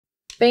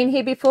Been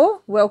here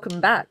before? Welcome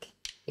back.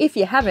 If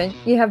you haven't,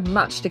 you have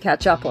much to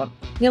catch up on.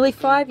 Nearly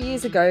 5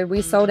 years ago,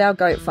 we sold our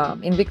goat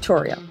farm in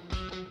Victoria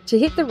to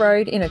hit the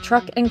road in a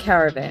truck and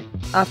caravan.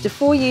 After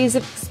 4 years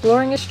of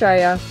exploring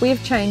Australia, we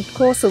have changed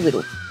course a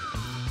little,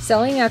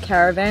 selling our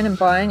caravan and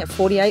buying a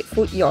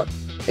 48-foot yacht.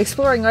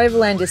 Exploring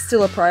overland is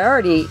still a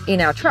priority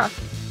in our truck,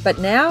 but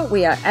now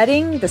we are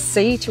adding the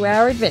sea to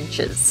our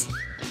adventures.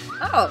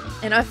 Oh,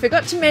 and I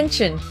forgot to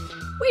mention,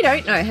 we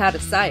don't know how to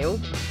sail.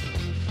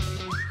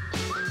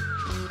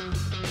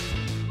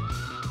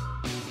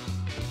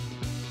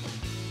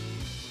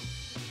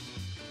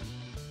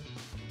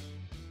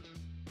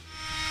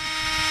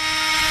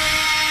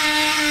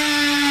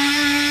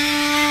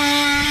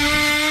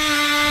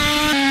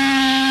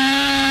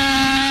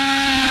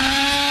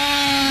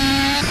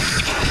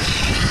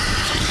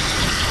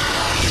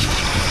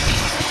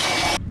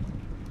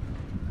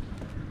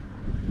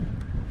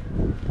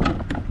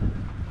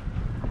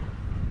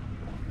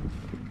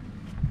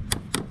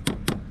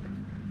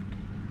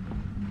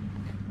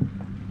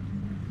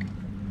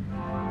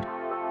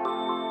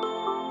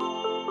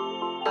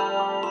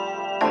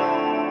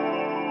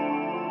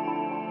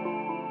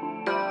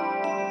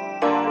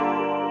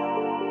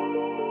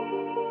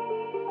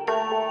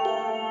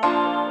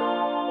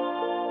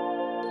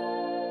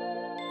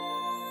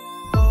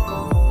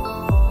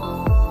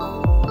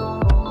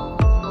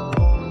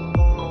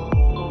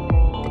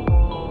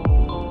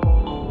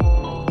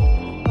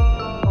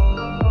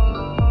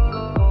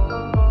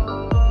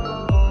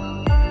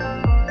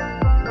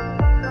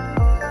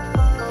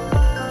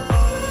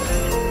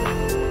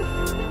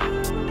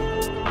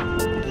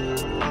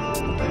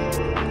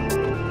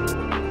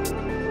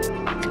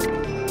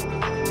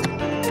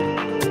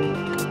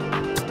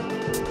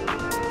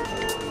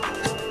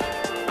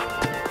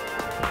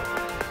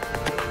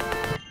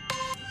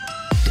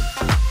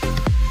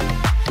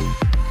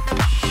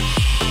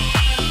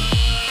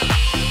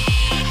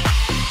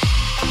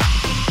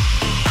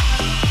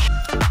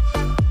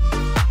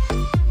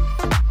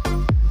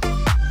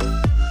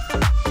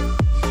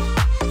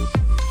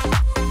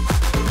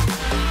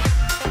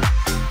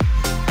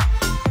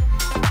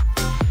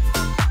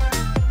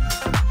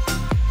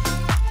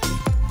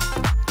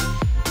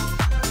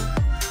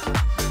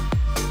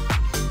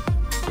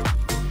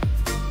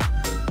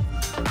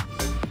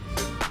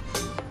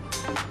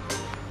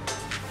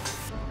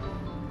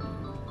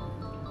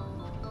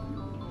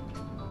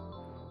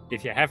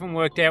 If you haven't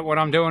worked out what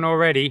I'm doing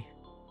already,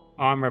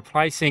 I'm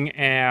replacing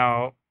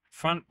our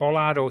front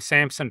bollard or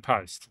Samson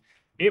post.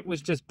 It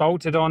was just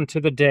bolted onto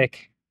the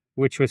deck,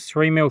 which was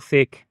 3mm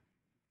thick,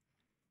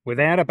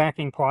 without a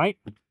backing plate.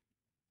 I'll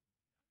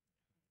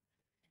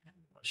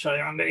show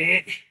you under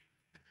here.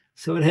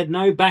 So it had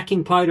no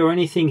backing plate or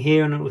anything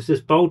here, and it was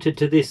just bolted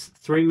to this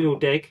 3mm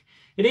deck.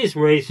 It is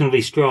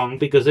reasonably strong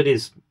because it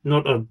is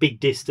not a big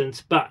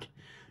distance, but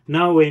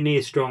nowhere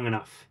near strong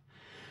enough.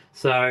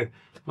 So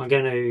I'm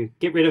going to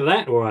get rid of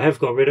that, or I have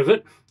got rid of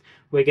it.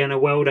 We're going to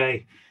weld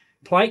a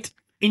plate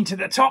into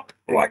the top,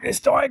 like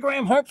this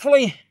diagram,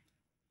 hopefully.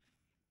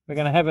 We're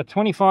going to have a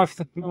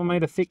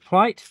 25mm thick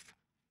plate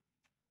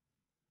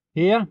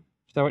here,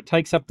 so it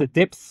takes up the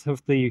depth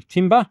of the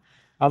timber.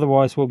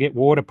 Otherwise, we'll get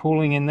water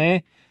pooling in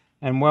there.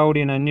 And weld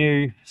in a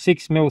new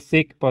 6mm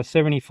thick by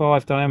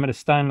 75 diameter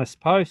stainless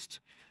post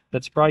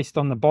that's braced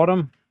on the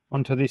bottom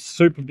onto this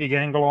super big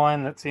angle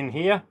iron that's in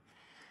here.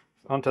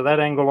 Onto that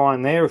angle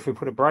line there, if we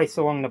put a brace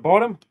along the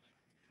bottom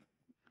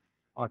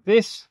like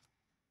this,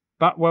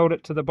 butt weld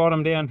it to the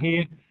bottom down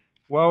here,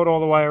 weld all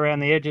the way around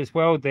the edges,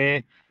 weld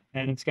there,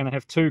 and it's going to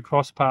have 2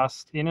 cross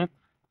paths in it,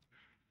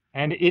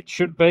 and it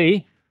should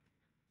be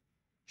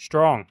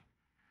strong.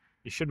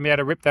 You shouldn't be able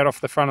to rip that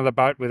off the front of the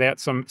boat without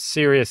some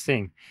serious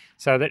thing,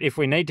 so that if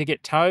we need to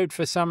get towed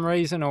for some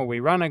reason, or we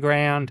run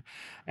aground,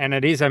 and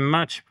it is a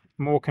much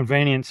more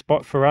convenient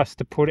spot for us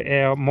to put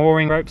our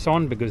mooring ropes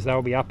on, because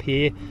they'll be up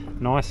here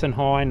nice and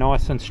high,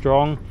 nice and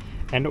strong,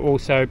 and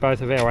also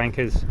both of our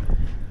anchors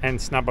and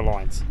snubber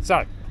lines.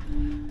 So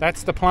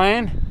that's the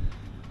plan.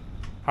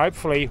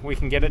 Hopefully we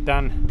can get it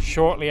done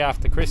shortly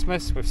after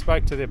Christmas. We've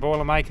spoke to the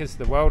boilermakers,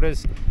 the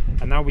welders,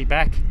 and they'll be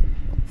back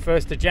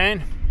 1st of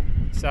Jan,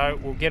 so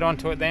we'll get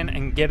onto it then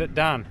and get it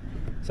done.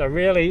 So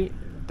really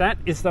that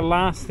is the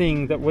last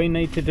thing that we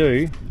need to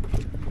do,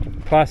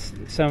 plus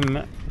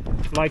some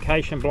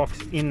location blocks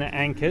in the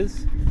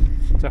anchors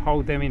to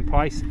hold them in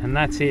place, and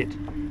that's it.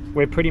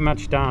 We're pretty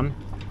much done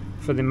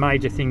for the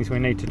major things we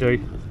need to do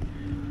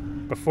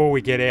before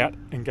we get out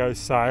and go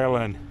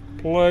sailing.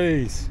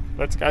 Please,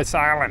 let's go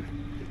sailing.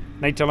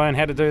 Need to learn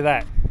how to do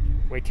that.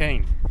 We're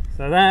keen.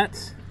 So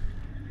that's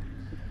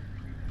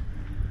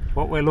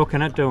what we're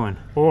looking at doing,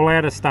 all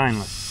out of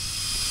stainless.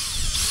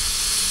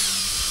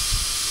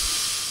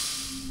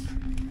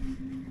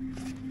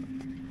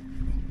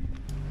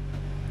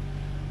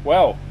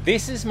 Well,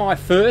 this is my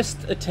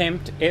first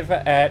attempt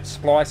ever at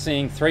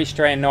splicing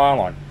 3-strand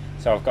nylon.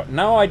 So I've got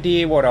no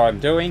idea what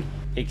I'm doing,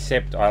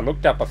 except I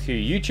looked up a few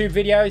YouTube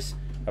videos,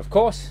 of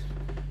course,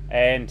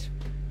 and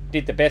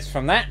did the best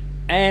from that.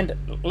 And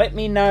let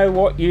me know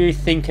what you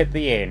think at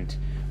the end,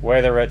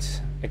 whether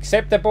it's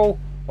acceptable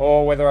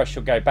or whether I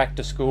should go back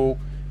to school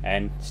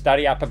and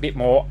study up a bit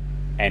more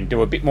and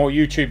do a bit more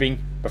YouTubing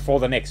before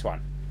the next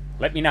one.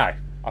 Let me know.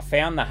 I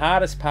found the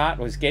hardest part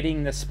was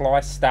getting the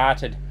splice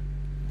started,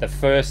 the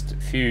first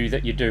few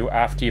that you do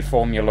after you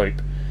form your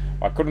loop.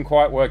 I couldn't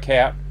quite work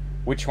out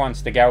which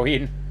ones to go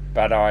in,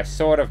 but I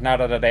sort of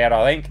nutted it out,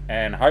 I think,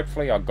 and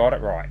hopefully I got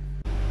it right.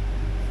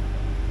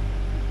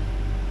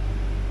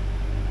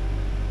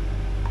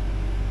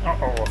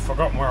 Uh-oh, I've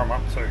forgotten where I'm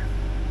up to.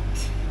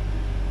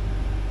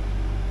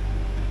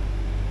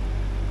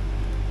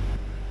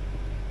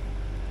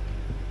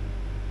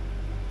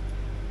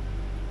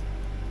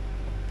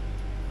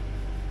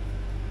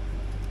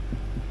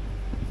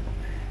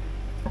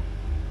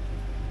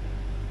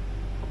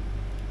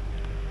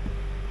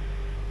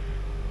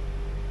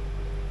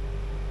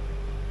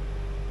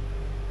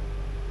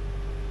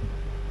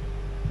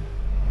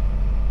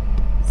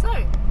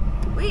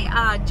 We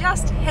are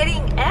just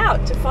heading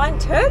out to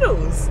find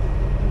turtles,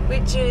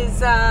 which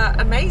is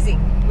amazing.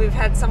 We've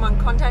had someone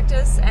contact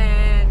us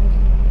and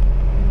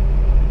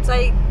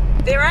say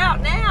they're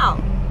out now.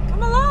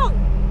 Come along.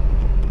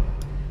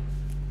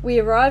 We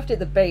arrived at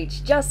the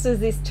beach just as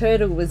this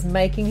turtle was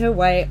making her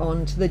way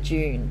onto the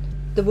dune.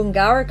 The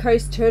Wungara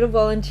Coast Turtle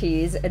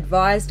Volunteers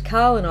advised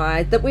Carl and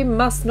I that we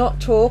must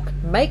not talk,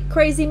 make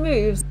crazy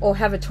moves, or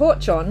have a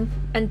torch on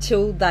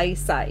until they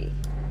say.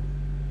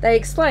 They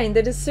explained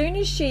that as soon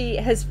as she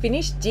has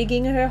finished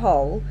digging her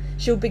hole,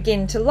 she'll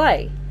begin to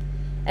lay.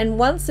 And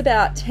once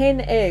about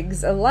 10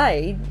 eggs are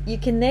laid, you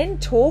can then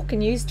talk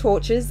and use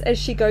torches as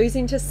she goes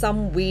into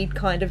some weird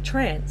kind of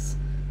trance.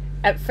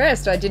 At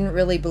first I didn't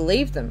really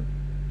believe them,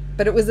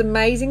 but it was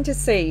amazing to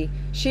see.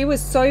 She was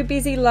so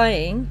busy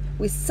laying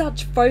with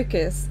such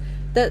focus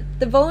that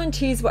the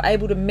volunteers were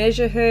able to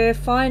measure her,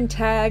 find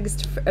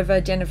tags of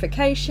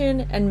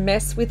identification, and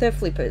mess with her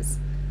flippers.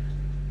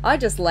 I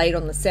just laid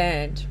on the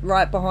sand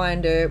right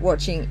behind her,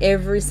 watching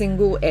every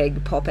single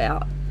egg pop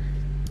out.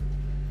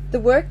 The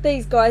work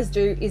these guys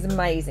do is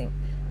amazing.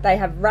 They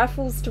have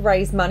raffles to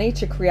raise money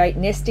to create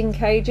nesting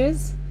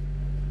cages.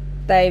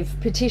 They've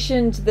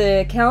petitioned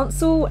the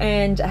council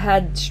and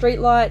had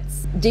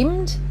streetlights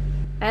dimmed,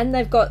 and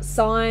they've got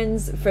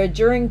signs for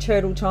during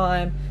turtle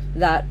time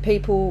that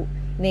people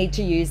need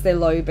to use their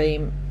low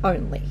beam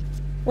only.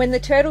 When the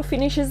turtle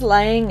finishes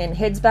laying and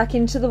heads back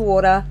into the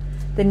water,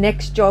 the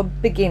next job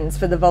begins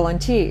for the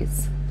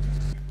volunteers.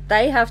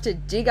 They have to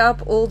dig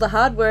up all the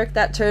hard work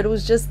that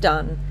turtle's just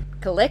done,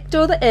 collect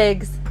all the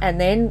eggs,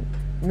 and then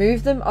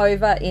move them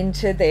over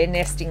into their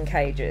nesting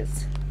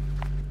cages.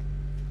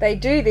 They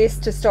do this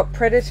to stop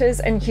predators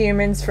and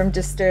humans from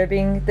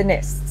disturbing the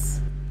nests.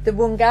 The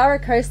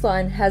Wungara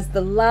coastline has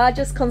the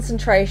largest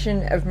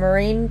concentration of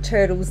marine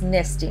turtles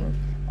nesting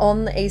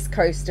on the east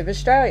coast of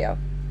Australia.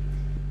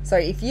 So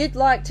if you'd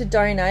like to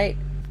donate,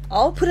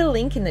 I'll put a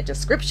link in the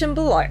description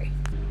below.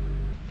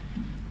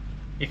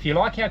 If you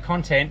like our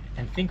content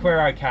and think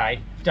we're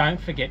okay,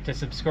 don't forget to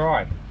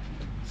subscribe.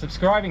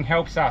 Subscribing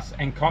helps us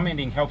and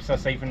commenting helps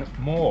us even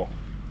more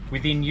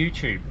within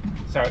YouTube.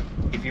 So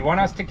if you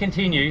want us to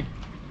continue,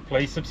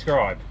 please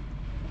subscribe.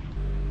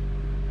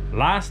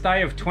 Last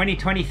day of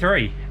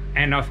 2023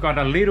 and I've got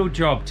a little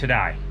job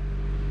today.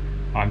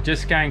 I'm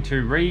just going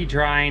to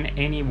re-drain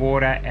any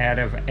water out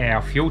of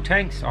our fuel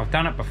tanks. I've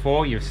done it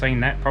before, you've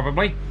seen that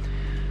probably.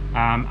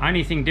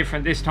 Only thing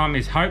different this time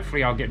is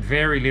hopefully I'll get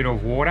very little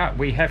water.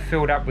 We have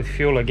filled up with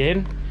fuel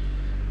again,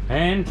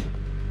 and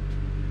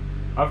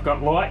I've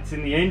got lights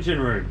in the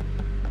engine room,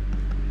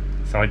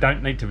 so I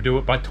don't need to do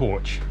it by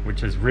torch,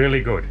 which is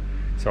really good.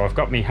 So I've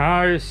got my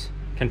hose,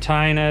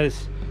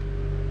 containers,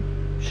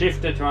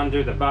 shifter to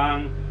undo the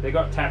bung, they've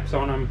got taps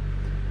on them,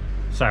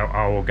 so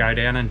I will go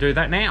down and do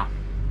that now.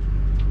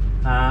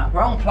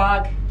 Wrong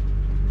plug.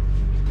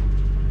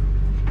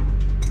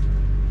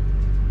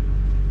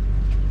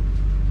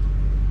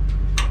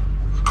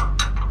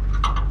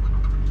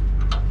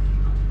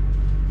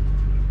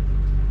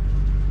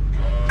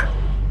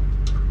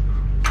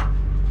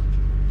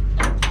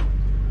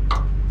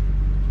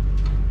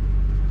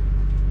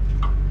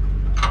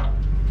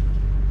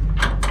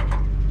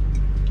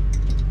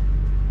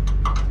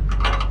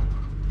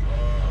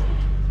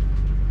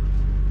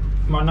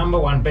 My number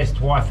one best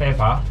wife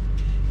ever.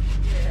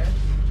 Yeah.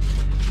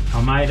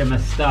 I made a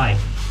mistake.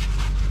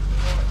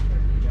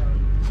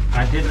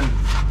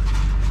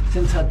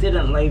 Since I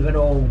didn't leave it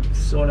all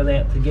sorted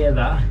out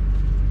together,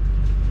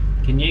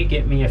 can you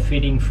get me a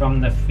fitting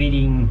from the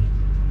fitting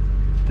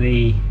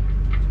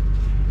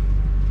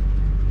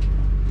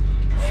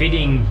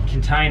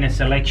container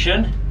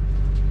selection?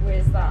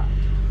 Where's that?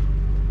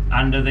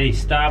 Under the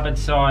starboard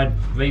side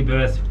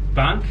V-berth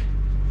bunk.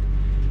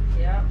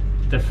 Yeah.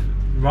 The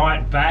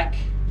right back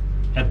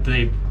at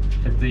the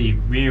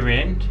rear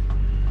end,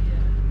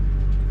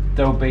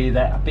 there'll be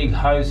that big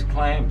hose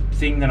clamp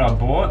thing that I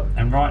bought,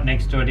 and right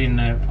next to it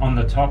on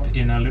the top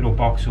in a little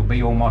box will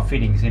be all my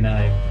fittings in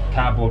a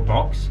cardboard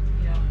box.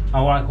 Yeah.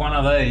 I like one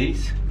of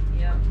these,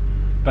 Yeah.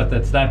 but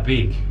that's that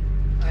big.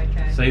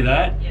 Okay. See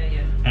that? Yeah,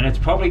 yeah. And it's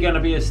probably going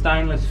to be a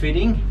stainless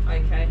fitting.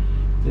 Okay.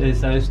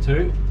 There's those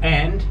two,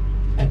 and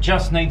It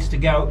just needs to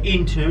go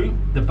into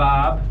the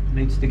barb,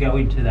 needs to go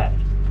into that.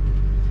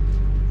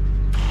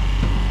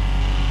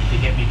 If you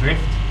get me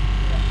drift.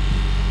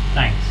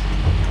 Thanks.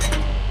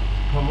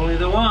 Probably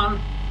the one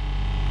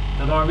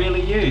that I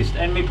really used.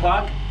 And me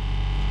plug.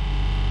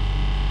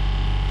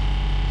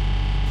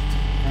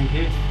 Thank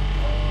you.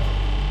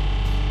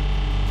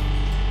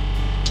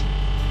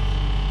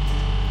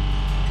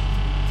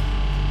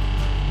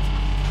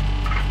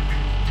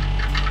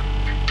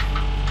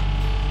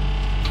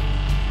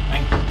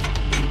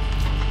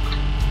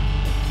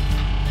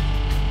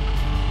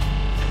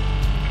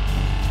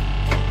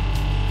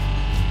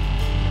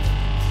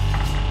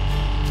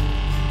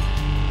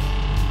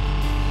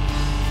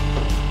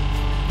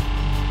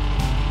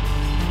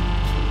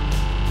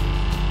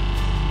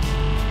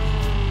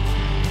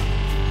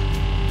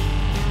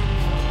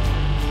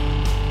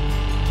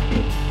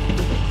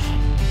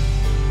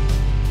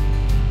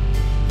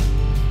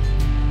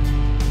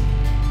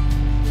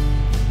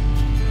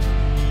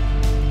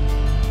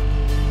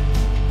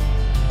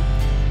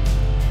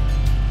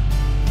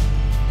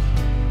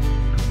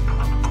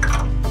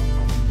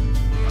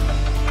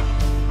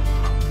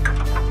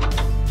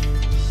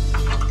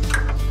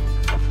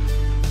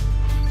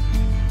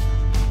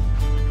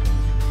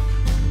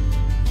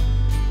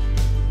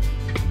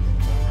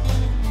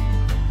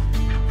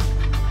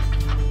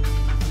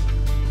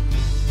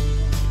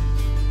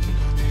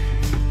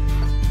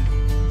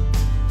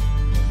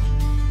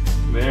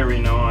 Very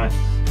nice.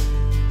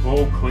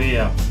 All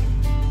clear.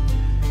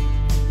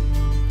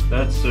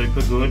 That's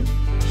super good.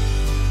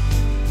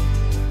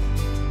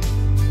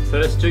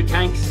 First two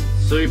tanks,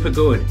 super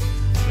good.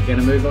 We're going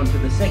to move on to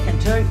the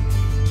second two.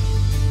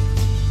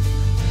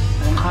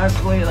 And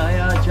hopefully they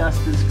are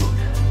just as good.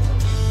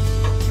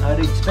 I'd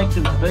expect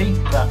them to be,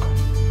 but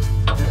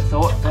just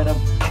thought better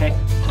check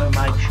to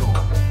make sure.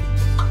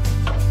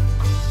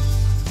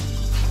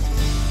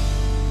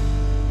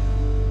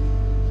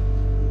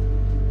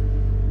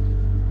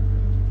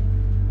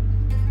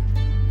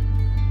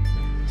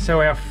 So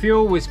our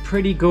fuel was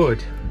pretty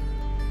good,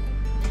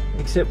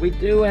 except we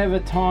do have a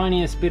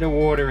tiniest bit of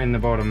water in the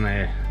bottom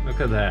there.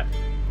 Look at that.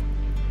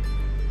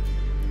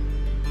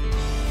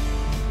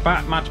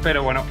 But much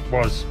better than it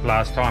was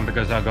last time,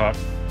 because I got,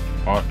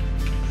 what,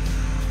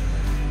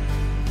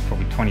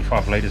 probably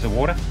 25 litres of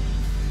water.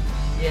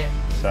 Yeah.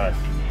 So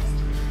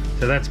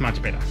that's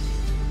much better.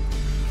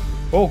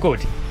 All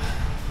good.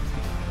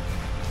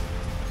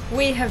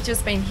 We have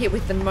just been hit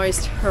with the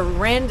most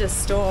horrendous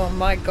storm,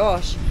 my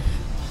gosh.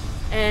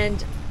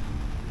 And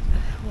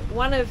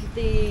one of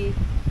the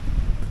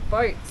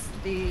boats,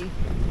 the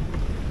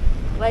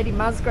Lady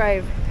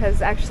Musgrave,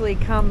 has actually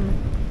come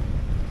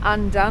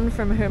undone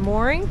from her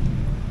mooring,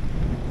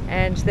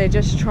 and they're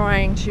just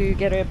trying to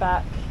get her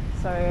back.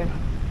 So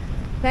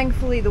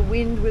thankfully the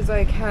wind was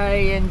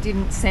okay and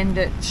didn't send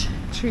it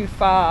too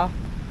far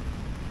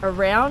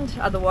around,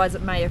 otherwise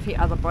it may have hit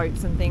other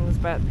boats and things.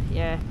 But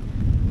yeah,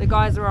 the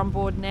guys are on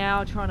board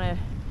now trying to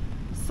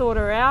sort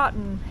her out,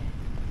 and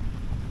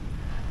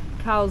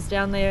Carl's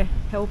down there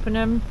helping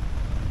them,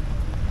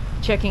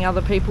 checking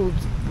other people's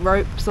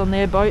ropes on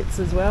their boats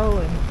as well.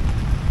 And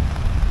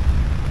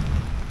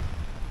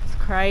it's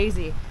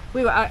crazy.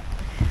 We were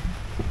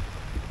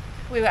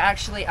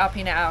actually up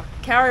in our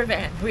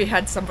caravan. We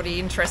had somebody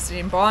interested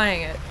in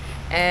buying it,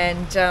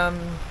 and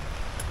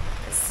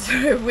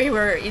so we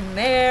were in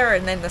there,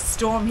 and then the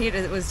storm hit.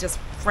 It was just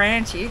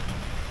frantic,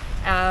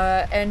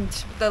 and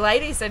the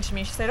lady said to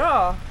me, she said,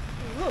 "Oh,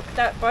 look,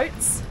 that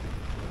boat's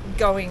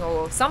going,"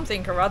 or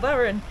something or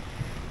other,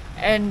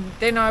 and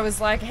then I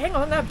was like, hang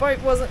on, that boat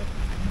wasn't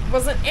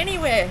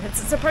anywhere. It's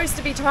supposed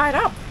to be tied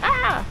up.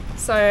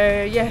 So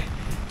yeah,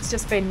 it's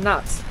just been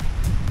nuts.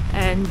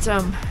 And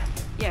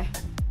yeah,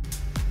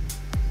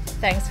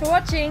 thanks for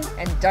watching,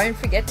 and don't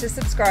forget to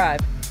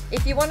subscribe.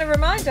 If you want a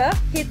reminder,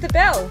 hit the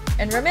bell,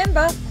 and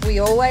remember, we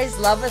always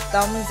love a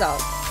thumbs up.